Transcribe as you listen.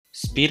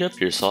Speed up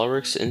your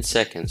SOLIDWORKS in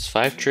seconds.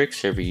 5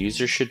 tricks every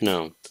user should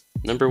know.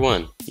 Number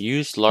 1.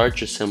 Use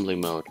large assembly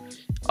mode.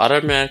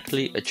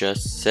 Automatically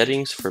adjust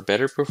settings for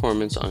better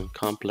performance on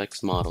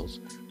complex models.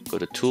 Go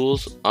to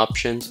Tools,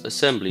 Options,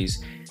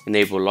 Assemblies,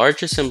 enable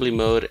large assembly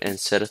mode and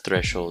set a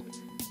threshold.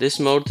 This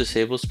mode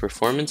disables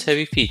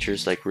performance-heavy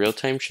features like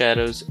real-time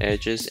shadows,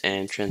 edges,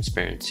 and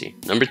transparency.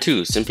 Number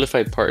 2.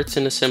 Simplify parts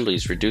and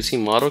assemblies.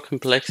 Reducing model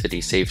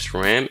complexity saves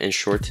RAM and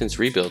shortens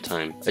rebuild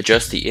time.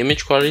 Adjust the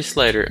image quality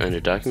slider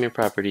under Document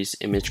Properties,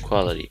 Image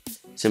Quality.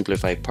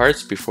 Simplify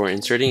parts before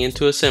inserting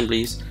into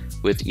assemblies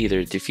with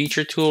either the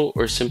feature tool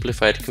or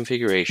simplified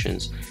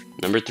configurations.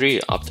 Number 3.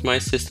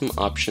 Optimize system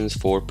options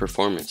for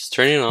performance.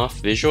 Turning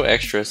off visual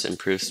extras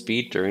improves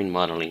speed during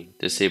modeling.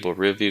 Disable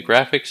real view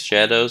graphics,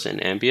 shadows,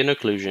 and ambient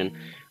occlusion.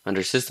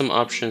 Under system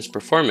options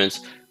performance,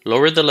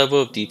 lower the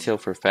level of detail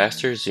for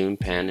faster zoom,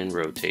 pan, and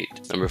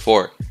rotate. Number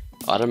 4.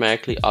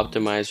 Automatically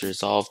optimize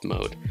resolve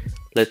mode.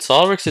 Let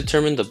SOLIDWORKS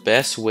determine the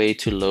best way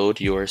to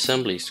load your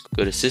assemblies.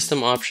 Go to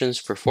System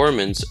Options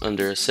Performance.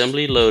 Under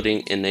Assembly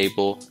Loading,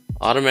 enable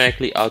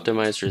Automatically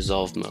Optimize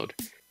Resolve mode.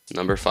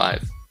 Number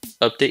 5.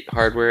 Update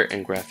hardware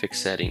and graphics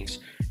settings.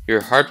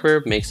 Your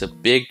hardware makes a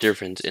big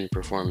difference in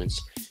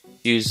performance.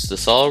 Use the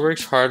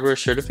SOLIDWORKS Hardware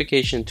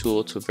Certification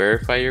tool to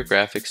verify your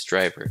graphics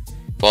driver.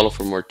 Follow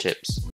for more tips.